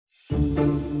Hello,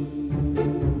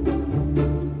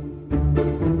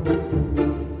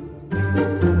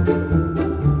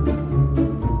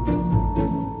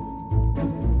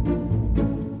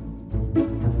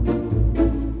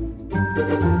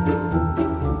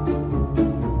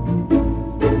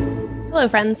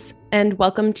 friends, and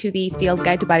welcome to the Field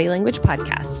Guide to Body Language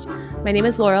podcast. My name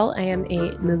is Laurel. I am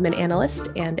a movement analyst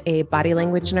and a body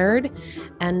language nerd,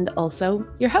 and also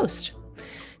your host.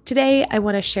 Today, I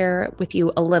want to share with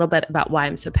you a little bit about why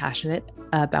I'm so passionate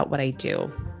about what I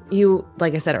do.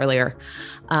 Like I said earlier,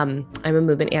 I'm a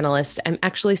movement analyst. I'm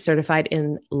actually certified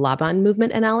in Laban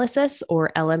movement analysis,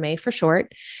 or LMA for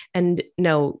short. And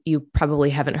no, you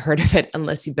probably haven't heard of it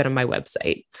unless you've been on my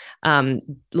website.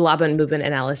 Laban movement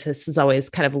analysis has always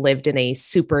kind of lived in a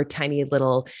super tiny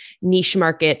little niche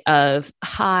market of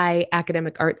high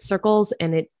academic arts circles,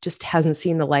 and it just hasn't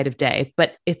seen the light of day,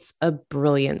 but it's a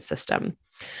brilliant system.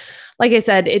 Like I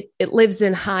said, it lives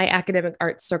in high academic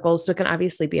arts circles, so it can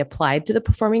obviously be applied to the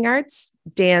performing arts,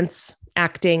 dance,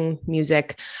 acting,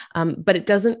 music, but it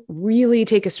doesn't really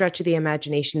take a stretch of the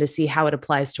imagination to see how it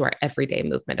applies to our everyday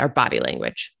movement, our body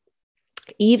language.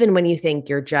 Even when you think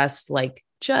you're just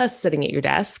sitting at your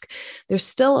desk, there's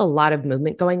still a lot of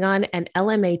movement going on, and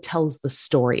LMA tells the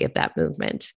story of that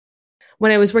movement.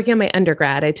 When I was working on my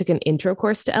undergrad, I took an intro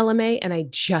course to LMA and I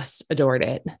just adored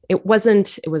it. It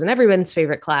wasn't everyone's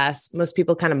favorite class. Most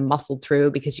people kind of muscled through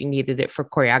because you needed it for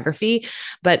choreography,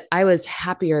 but I was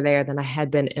happier there than I had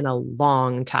been in a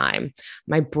long time.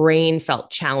 My brain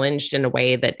felt challenged in a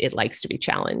way that it likes to be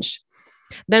challenged.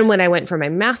 Then when I went for my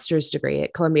master's degree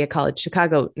at Columbia College,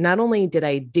 Chicago, not only did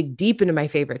I dig deep into my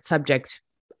favorite subject,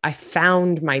 I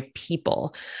found my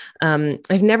people.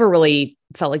 I've never really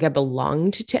felt like I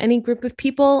belonged to any group of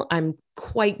people. I'm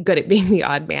quite good at being the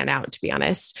odd man out, to be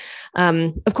honest.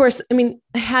 Of course, I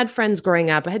had friends growing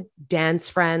up. I had dance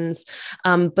friends,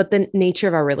 but the nature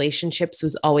of our relationships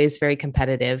was always very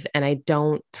competitive, and I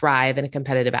don't thrive in a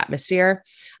competitive atmosphere.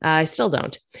 I still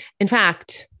don't. In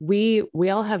fact, we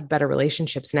all have better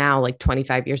relationships now, like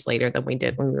 25 years later, than we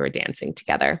did when we were dancing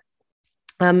together.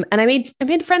 And I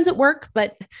made friends at work,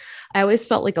 but I always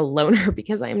felt like a loner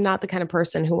because I am not the kind of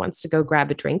person who wants to go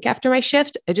grab a drink after my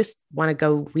shift. I just want to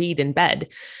go read in bed.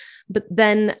 But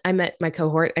then I met my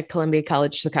cohort at Columbia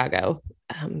College, Chicago.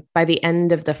 By the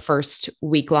end of the first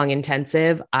week-long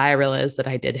intensive, I realized that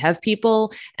I did have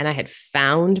people, and I had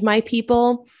found my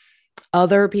people.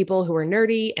 Other people who were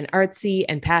nerdy and artsy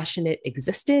and passionate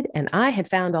existed, and I had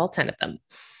found all 10 of them.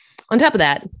 On top of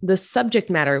that, the subject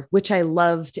matter, which I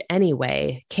loved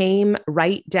anyway, came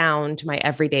right down to my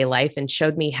everyday life and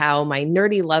showed me how my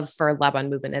nerdy love for Laban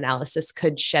movement analysis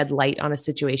could shed light on a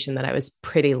situation that I was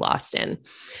pretty lost in.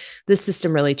 This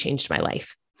system really changed my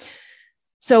life.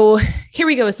 So here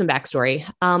we go with some backstory.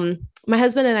 My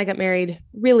husband and I got married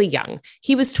really young.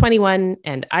 He was 21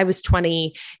 and I was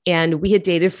 20, and we had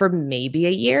dated for maybe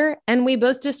a year, and we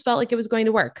both just felt like it was going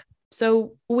to work.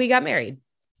 So we got married.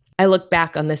 I look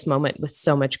back on this moment with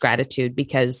so much gratitude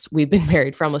because we've been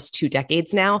married for almost 2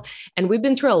 decades now, and we've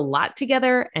been through a lot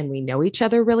together, and we know each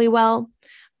other really well.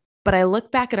 But I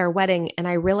look back at our wedding and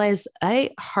I realize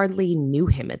I hardly knew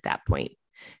him at that point.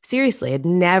 Seriously, I'd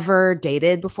never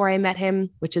dated before I met him,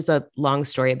 which is a long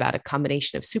story about a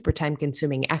combination of super time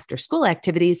consuming after school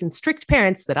activities and strict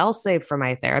parents that I'll save for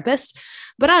my therapist.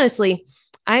 But honestly,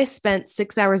 I spent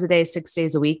 6 hours a day, 6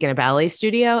 days a week in a ballet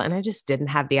studio, and I just didn't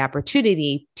have the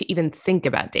opportunity to even think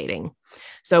about dating.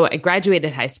 So I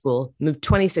graduated high school, moved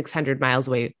 2,600 miles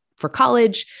away for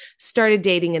college, started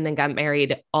dating, and then got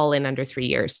married all in under 3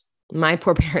 years. My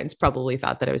poor parents probably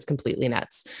thought that I was completely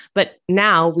nuts. But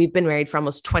now we've been married for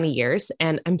almost 20 years,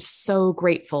 and I'm so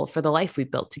grateful for the life we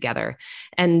built together.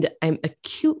 And I'm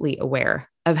acutely aware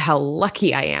of how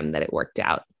lucky I am that it worked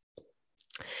out.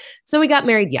 So we got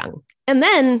married young, and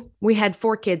then we had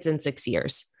 4 kids in 6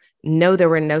 years. No, there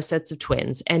were no sets of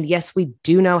twins. And yes, we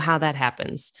do know how that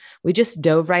happens. We just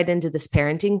dove right into this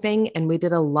parenting thing, and we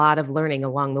did a lot of learning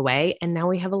along the way. And now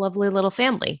we have a lovely little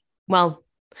family. Well,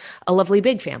 a lovely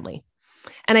big family.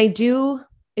 And I do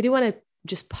want to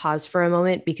just pause for a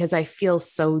moment because I feel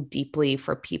so deeply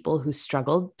for people who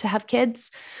struggled to have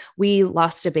kids. We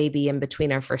lost a baby in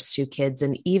between our first 2 kids.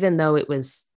 And even though it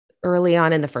was early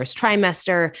on in the first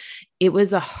trimester, it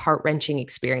was a heart-wrenching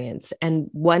experience. And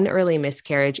one early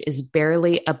miscarriage is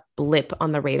barely a blip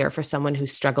on the radar for someone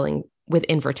who's struggling with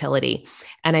infertility.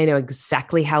 And I know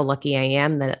exactly how lucky I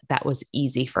am that that was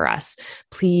easy for us.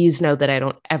 Please know that I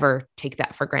don't ever take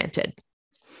that for granted.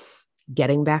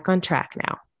 Getting back on track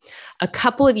now. A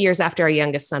couple of years after our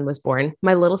youngest son was born,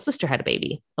 my little sister had a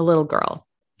baby, a little girl.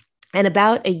 And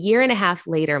about a year and a half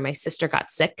later, my sister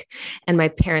got sick and my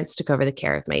parents took over the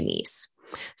care of my niece.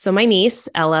 So my niece,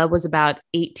 Ella, was about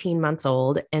 18 months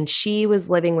old, and she was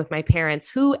living with my parents,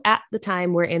 who at the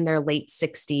time were in their late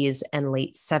 60s and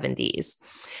late 70s.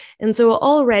 And so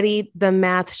already the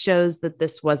math shows that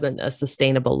this wasn't a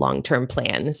sustainable long-term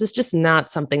plan. This is just not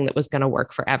something that was going to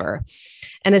work forever.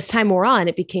 And as time wore on,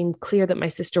 it became clear that my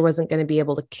sister wasn't going to be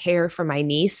able to care for my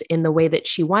niece in the way that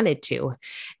she wanted to.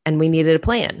 And we needed a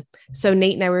plan. So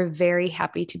Nate and I were very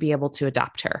happy to be able to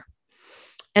adopt her.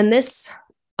 And this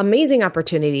amazing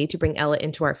opportunity to bring Ella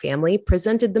into our family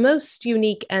presented the most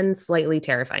unique and slightly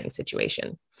terrifying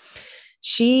situation.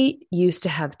 She used to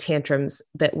have tantrums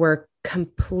that were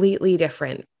completely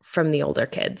different from the older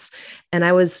kids, and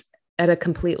I was at a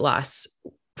complete loss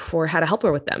for how to help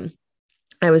her with them.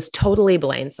 I was totally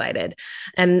blindsided,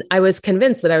 and I was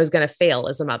convinced that I was going to fail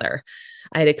as a mother.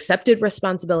 I had accepted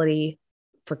responsibility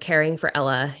for caring for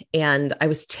Ella, and I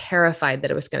was terrified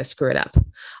that I was going to screw it up.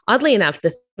 Oddly enough, the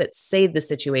thing that saved the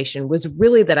situation was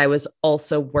really that I was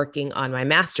also working on my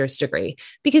master's degree,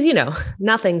 because,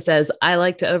 nothing says I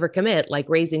like to overcommit like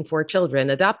raising 4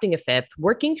 children, adopting a 5th,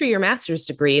 working through your master's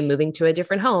degree, moving to a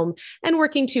different home, and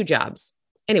working 2 jobs.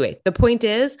 Anyway, the point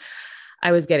is,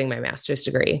 I was getting my master's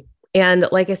degree. And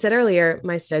like I said earlier,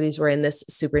 my studies were in this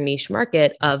super niche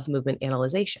market of movement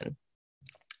analyzation.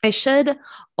 I should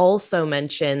also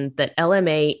mention that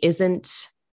LMA isn't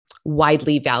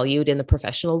widely valued in the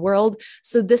professional world.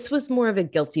 So this was more of a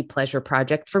guilty pleasure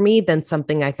project for me than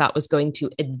something I thought was going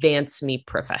to advance me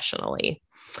professionally.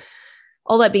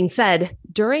 All that being said,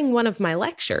 during one of my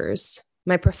lectures,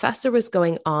 my professor was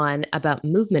going on about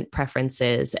movement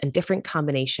preferences and different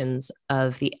combinations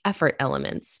of the effort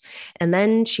elements. And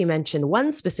then she mentioned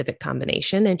one specific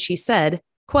combination, and she said,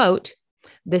 quote,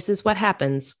 "This is what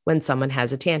happens when someone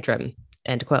has a tantrum,"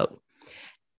 end quote.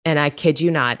 And I kid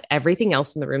you not, everything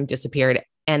else in the room disappeared.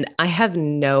 And I have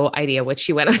no idea what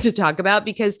she went on to talk about,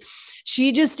 because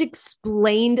she just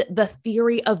explained the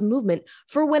theory of movement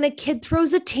for when a kid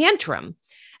throws a tantrum.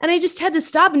 And I just had to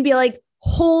stop and be like,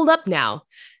 hold up now.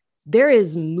 There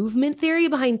is movement theory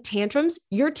behind tantrums.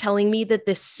 You're telling me that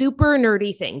this super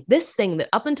nerdy thing, this thing that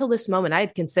up until this moment I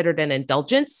had considered an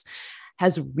indulgence,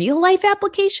 has real life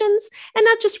applications and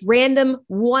not just random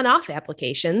one-off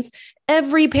applications.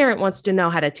 Every parent wants to know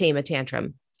how to tame a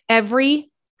tantrum. Every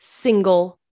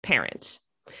single parent.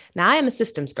 Now, I am a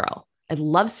systems girl. I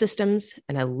love systems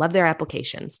and I love their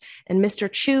applications. And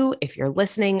Mr. Chu, if you're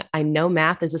listening, I know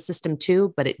math is a system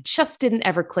too, but it just didn't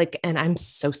ever click, and I'm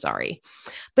so sorry.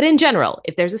 But in general,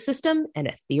 if there's a system and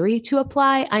a theory to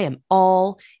apply, I am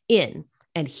all in.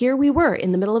 And here we were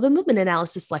in the middle of a movement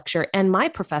analysis lecture, and my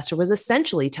professor was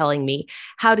essentially telling me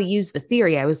how to use the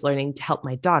theory I was learning to help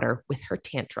my daughter with her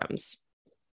tantrums.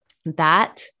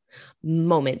 That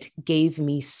moment gave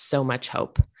me so much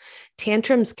hope.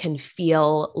 Tantrums can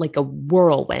feel like a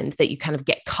whirlwind that you kind of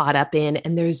get caught up in,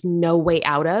 and there's no way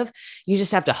out of. You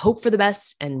just have to hope for the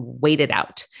best and wait it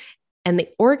out. And the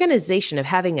organization of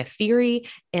having a theory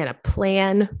and a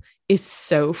plan is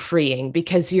so freeing,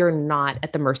 because you're not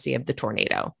at the mercy of the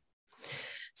tornado.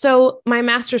 So my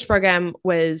master's program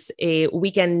was a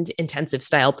weekend intensive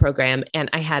style program, and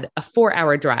I had a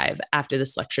 4-hour drive after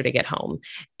this lecture to get home.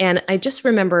 And I just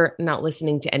remember not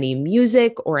listening to any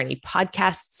music or any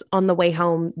podcasts on the way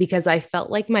home, because I felt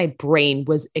like my brain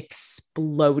was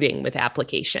exploding with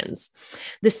applications.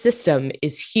 The system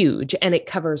is huge, and it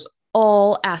covers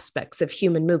all aspects of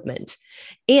human movement.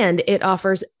 And it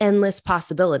offers endless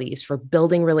possibilities for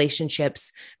building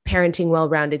relationships, parenting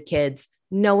well-rounded kids,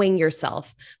 knowing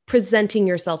yourself, presenting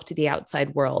yourself to the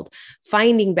outside world,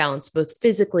 finding balance both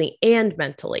physically and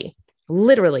mentally.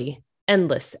 Literally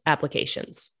endless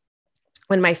applications.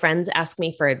 When my friends ask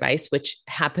me for advice, which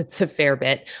happens a fair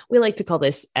bit, we like to call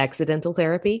this accidental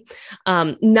therapy.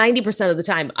 90% of the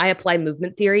time, I apply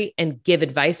movement theory and give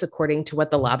advice according to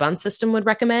what the Laban system would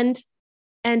recommend,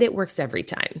 and it works every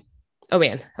time. Oh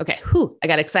man, okay, I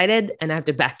got excited, and I have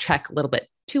to backtrack a little bit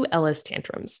to Ella's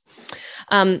tantrums.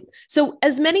 So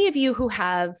as many of you who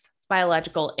have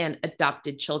biological and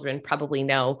adopted children probably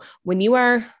know, when you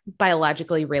are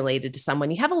biologically related to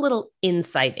someone, you have a little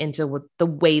insight into the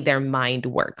way their mind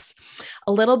works,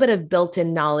 a little bit of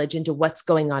built-in knowledge into what's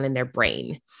going on in their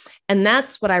brain. And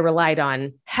that's what I relied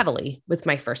on heavily with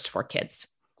my first 4 kids.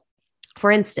 For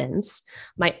instance,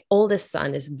 my oldest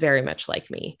son is very much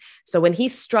like me. So when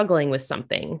he's struggling with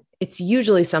something, it's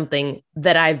usually something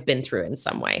that I've been through in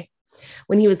some way.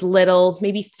 When he was little,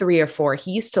 maybe 3 or 4,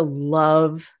 he used to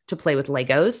love to play with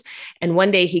Legos. And one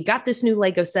day he got this new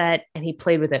Lego set and he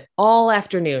played with it all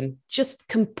afternoon, just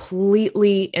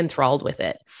completely enthralled with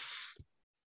it.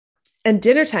 And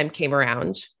dinner time came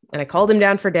around and I called him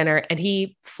down for dinner and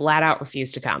he flat out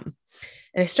refused to come.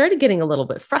 And I started getting a little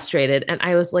bit frustrated. And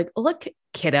I was like, look,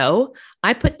 kiddo,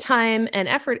 I put time and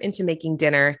effort into making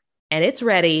dinner and it's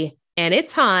ready and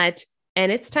it's hot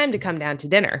and it's time to come down to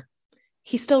dinner.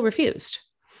 He still refused.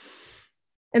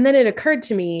 And then it occurred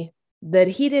to me that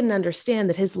he didn't understand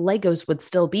that his Legos would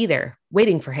still be there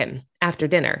waiting for him after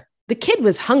dinner. The kid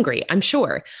was hungry, I'm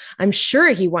sure. I'm sure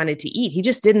he wanted to eat. He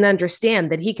just didn't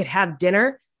understand that he could have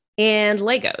dinner and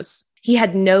Legos. He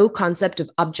had no concept of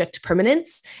object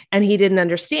permanence, and he didn't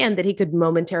understand that he could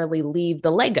momentarily leave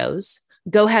the Legos,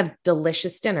 go have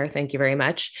delicious dinner, thank you very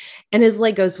much, and his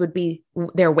Legos would be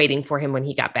there waiting for him when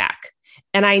he got back.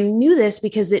 And I knew this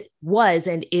because it was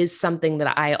and is something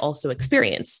that I also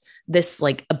experience, this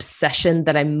like obsession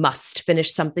that I must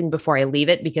finish something before I leave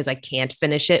it because I can't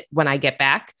finish it when I get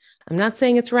back. I'm not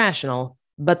saying it's rational,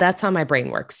 but that's how my brain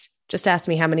works. Just ask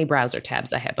me how many browser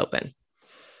tabs I have open.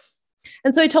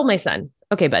 And so I told my son,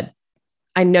 okay, bud,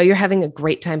 I know you're having a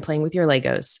great time playing with your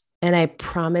Legos, and I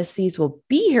promise these will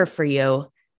be here for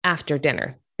you after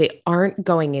dinner. They aren't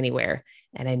going anywhere.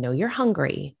 And I know you're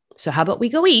hungry. So how about we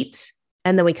go eat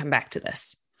and then we come back to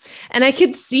this? And I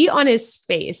could see on his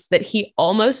face that he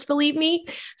almost believed me.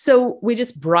 So we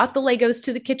just brought the Legos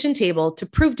to the kitchen table to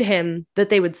prove to him that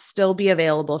they would still be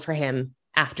available for him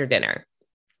after dinner.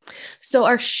 So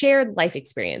our shared life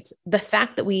experience, the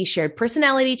fact that we shared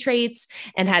personality traits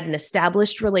and had an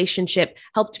established relationship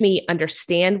helped me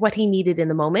understand what he needed in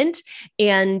the moment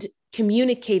and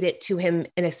communicate it to him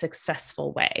in a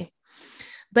successful way.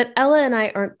 But Ella and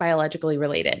I aren't biologically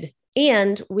related,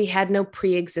 and we had no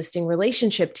pre-existing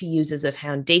relationship to use as a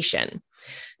foundation.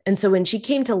 And so when she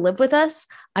came to live with us,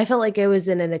 I felt like I was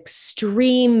in an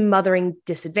extreme mothering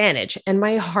disadvantage. And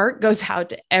my heart goes out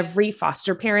to every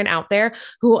foster parent out there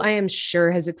who I am sure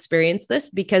has experienced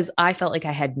this, because I felt like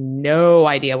I had no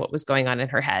idea what was going on in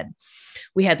her head.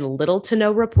 We had little to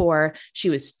no rapport. She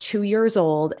was 2 years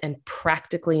old and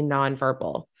practically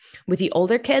nonverbal. With the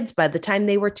older kids, by the time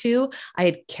they were 2, I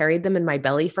had carried them in my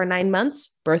belly for 9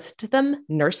 months, birthed them,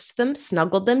 nursed them,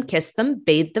 snuggled them, kissed them,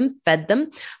 bathed them, fed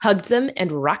them, hugged them,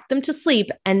 and rocked them to sleep.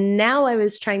 And now I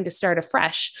was trying to start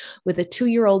afresh with a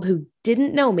 2-year-old who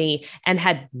didn't know me and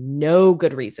had no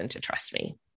good reason to trust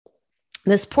me.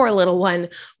 This poor little one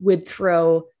would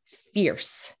throw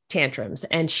fierce tantrums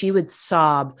and she would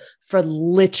sob for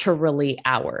literally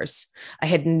hours. I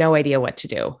had no idea what to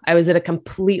do. I was at a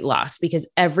complete loss because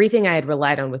everything I had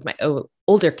relied on with my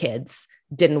older kids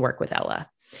didn't work with Ella.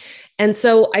 And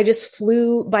so I just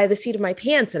flew by the seat of my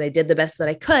pants and I did the best that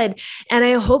I could. And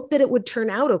I hoped that it would turn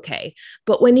out okay.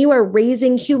 But when you are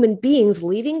raising human beings,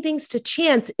 leaving things to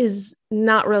chance is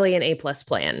not really an A+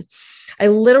 plan. I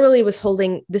literally was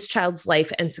holding this child's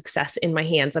life and success in my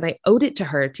hands, and I owed it to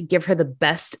her to give her the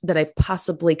best that I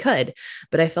possibly could.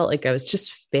 But I felt like I was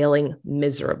just failing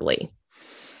miserably.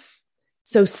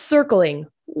 So circling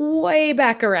way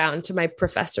back around to my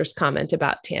professor's comment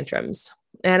about tantrums.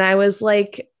 And I was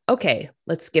like, okay,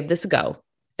 let's give this a go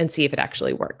and see if it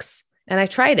actually works. And I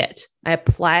tried it. I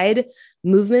applied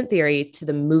movement theory to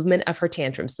the movement of her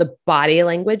tantrums, the body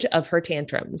language of her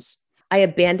tantrums. I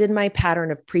abandoned my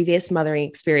pattern of previous mothering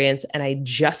experience and I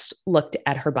just looked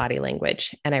at her body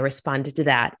language and I responded to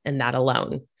that and that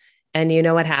alone. And you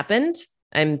know what happened?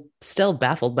 I'm still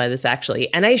baffled by this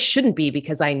actually. And I shouldn't be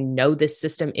because I know this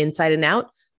system inside and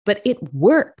out, but it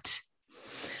worked.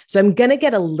 So I'm going to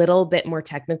get a little bit more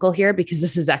technical here because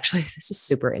this is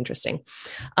super interesting.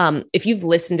 If you've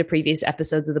listened to previous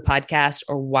episodes of the podcast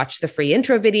or watched the free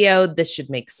intro video, this should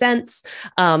make sense.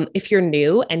 If you're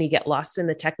new and you get lost in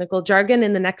the technical jargon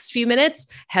in the next few minutes,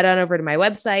 head on over to my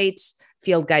website,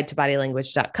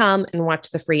 fieldguidetobodylanguage.com, and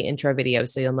watch the free intro video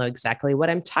so you'll know exactly what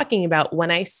I'm talking about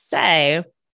when I say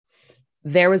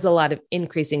there was a lot of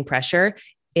increasing pressure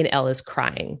in Ella's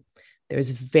crying. There's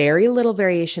very little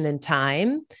variation in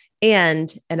time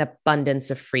and an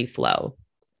abundance of free flow.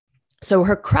 So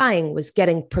her crying was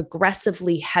getting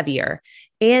progressively heavier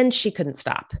and she couldn't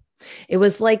stop. It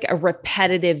was like a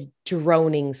repetitive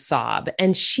droning sob,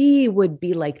 and she would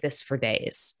be like this for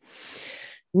days.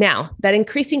 Now, that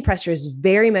increasing pressure is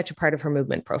very much a part of her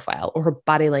movement profile or her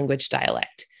body language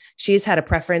dialect. She has had a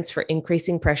preference for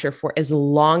increasing pressure for as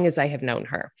long as I have known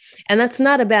her. And that's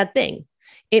not a bad thing.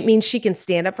 It means she can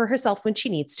stand up for herself when she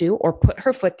needs to, or put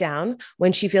her foot down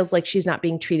when she feels like she's not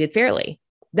being treated fairly.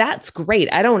 That's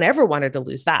great. I don't ever want her to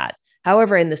lose that.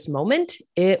 However, in this moment,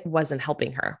 it wasn't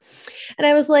helping her. And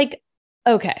I was like,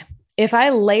 okay, If I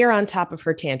layer on top of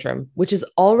her tantrum, which is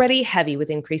already heavy with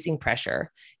increasing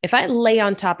pressure, if I lay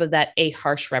on top of that a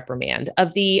harsh reprimand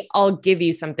of the I'll give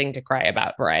you something to cry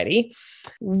about variety,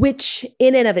 which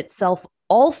in and of itself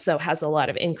also has a lot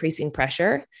of increasing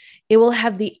pressure, it will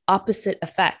have the opposite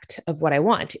effect of what I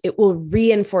want. It will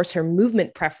reinforce her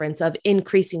movement preference of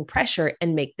increasing pressure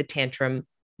and make the tantrum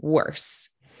worse.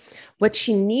 What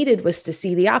she needed was to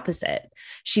see the opposite.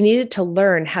 She needed to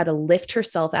learn how to lift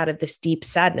herself out of this deep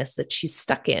sadness that she's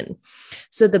stuck in.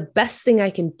 So the best thing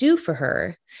I can do for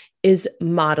her is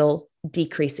model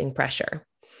decreasing pressure.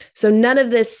 So none of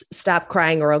this stop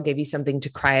crying or I'll give you something to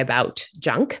cry about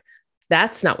junk.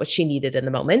 That's not what she needed in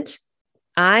the moment.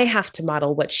 I have to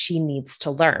model what she needs to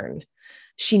learn.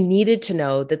 She needed to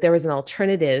know that there was an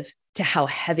alternative to how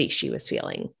heavy she was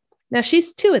feeling. Now,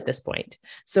 she's 2 at this point,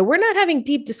 so we're not having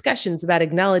deep discussions about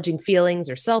acknowledging feelings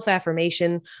or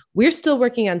self-affirmation. We're still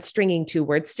working on stringing 2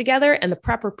 words together and the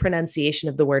proper pronunciation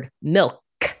of the word milk.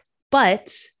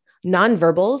 But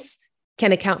nonverbals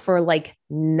can account for like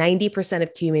 90%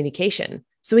 of communication.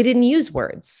 So we didn't use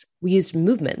words, we used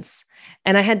movements.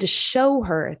 And I had to show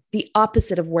her the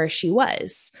opposite of where she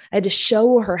was. I had to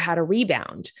show her how to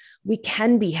rebound. We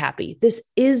can be happy. This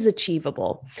is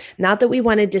achievable. Not that we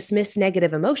want to dismiss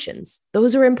negative emotions.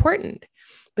 Those are important,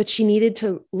 but she needed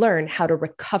to learn how to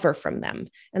recover from them.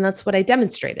 And that's what I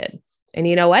demonstrated. And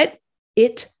you know what?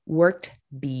 It worked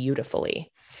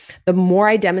beautifully. The more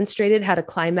I demonstrated how to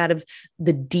climb out of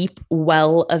the deep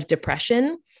well of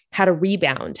depression, how to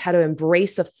rebound, how to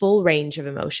embrace a full range of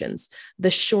emotions,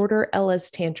 the shorter Ella's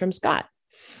tantrums got.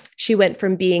 She went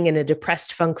from being in a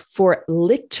depressed funk for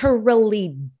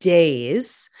literally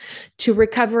days to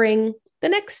recovering the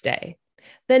next day,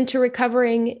 then to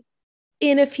recovering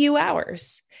in a few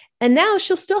hours. And now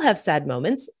she'll still have sad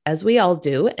moments, as we all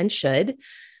do and should,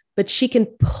 but she can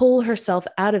pull herself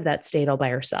out of that state all by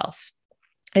herself.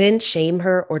 I didn't shame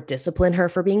her or discipline her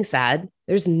for being sad.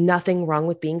 There's nothing wrong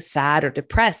with being sad or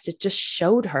depressed. It just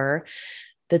showed her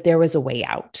that there was a way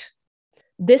out.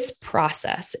 This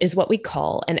process is what we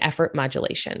call an effort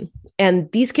modulation.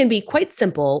 And these can be quite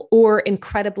simple or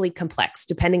incredibly complex,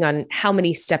 depending on how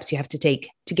many steps you have to take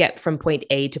to get from point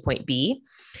A to point B.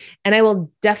 And I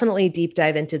will definitely deep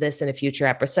dive into this in a future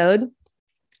episode.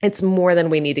 It's more than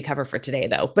we need to cover for today,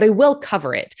 though, but I will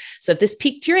cover it. So if this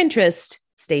piqued your interest,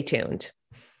 stay tuned.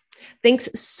 Thanks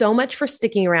so much for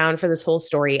sticking around for this whole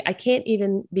story. I can't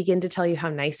even begin to tell you how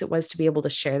nice it was to be able to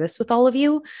share this with all of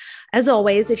you. As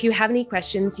always, if you have any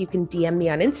questions, you can DM me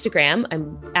on Instagram.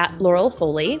 I'm at Laurel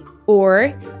Foley,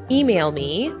 or email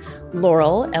me,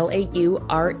 Laurel,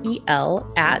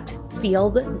 Laurel, at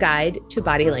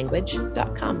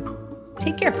fieldguidetobodylanguage.com.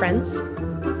 Take care,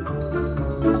 friends.